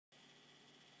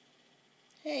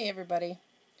Hey everybody.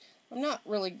 I'm not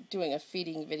really doing a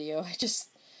feeding video.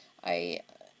 I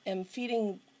am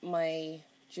feeding my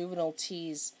juvenile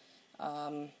teas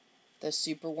the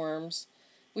superworms,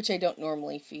 which I don't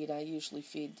normally feed. I usually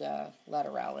feed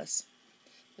lateralis.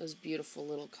 Those beautiful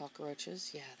little cockroaches.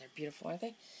 Yeah, they're beautiful, aren't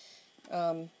they?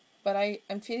 But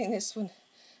I'm feeding this one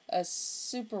a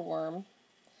superworm,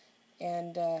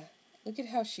 and look at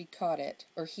how she caught it,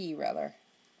 or he rather.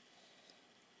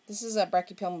 This is a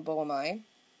Platyomma Boehmei.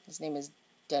 His name is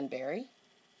Dunberry.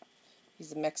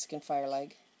 He's a Mexican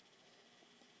fireleg.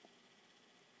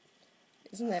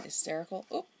 Isn't that hysterical?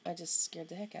 Oh, I just scared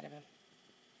the heck out of him.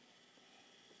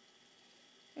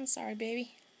 I'm sorry,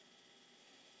 baby.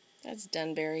 That's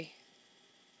Dunberry.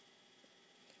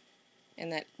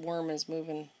 And that worm is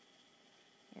moving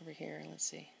over here. Let's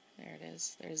see. There it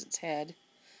is. There's its head.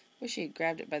 Wish he had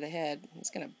grabbed it by the head.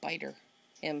 He's going to bite her.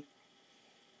 Him.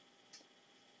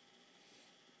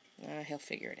 He'll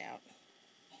figure it out.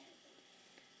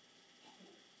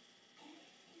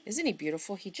 Isn't he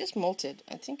beautiful? He just molted.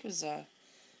 I think it was on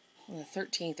the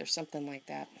 13th or something like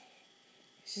that.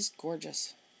 He's just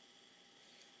gorgeous.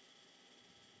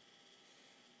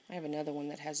 I have another one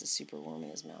that has a superworm in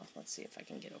his mouth. Let's see if I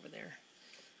can get over there.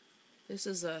 This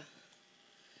is a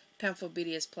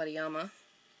Platyomma.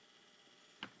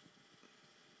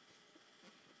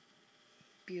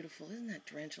 Beautiful. Isn't that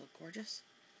tarantula gorgeous?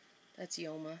 That's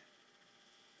Yomma.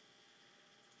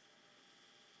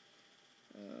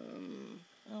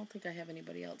 I don't think I have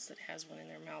anybody else that has one in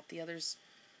their mouth. The others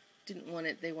didn't want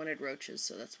it. They wanted roaches,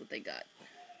 so that's what they got.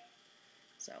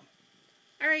 So,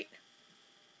 alright.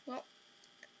 Well,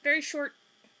 very short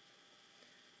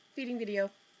feeding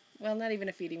video. Well, not even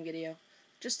a feeding video.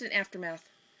 Just an aftermath.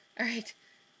 Alright.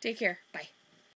 Take care. Bye.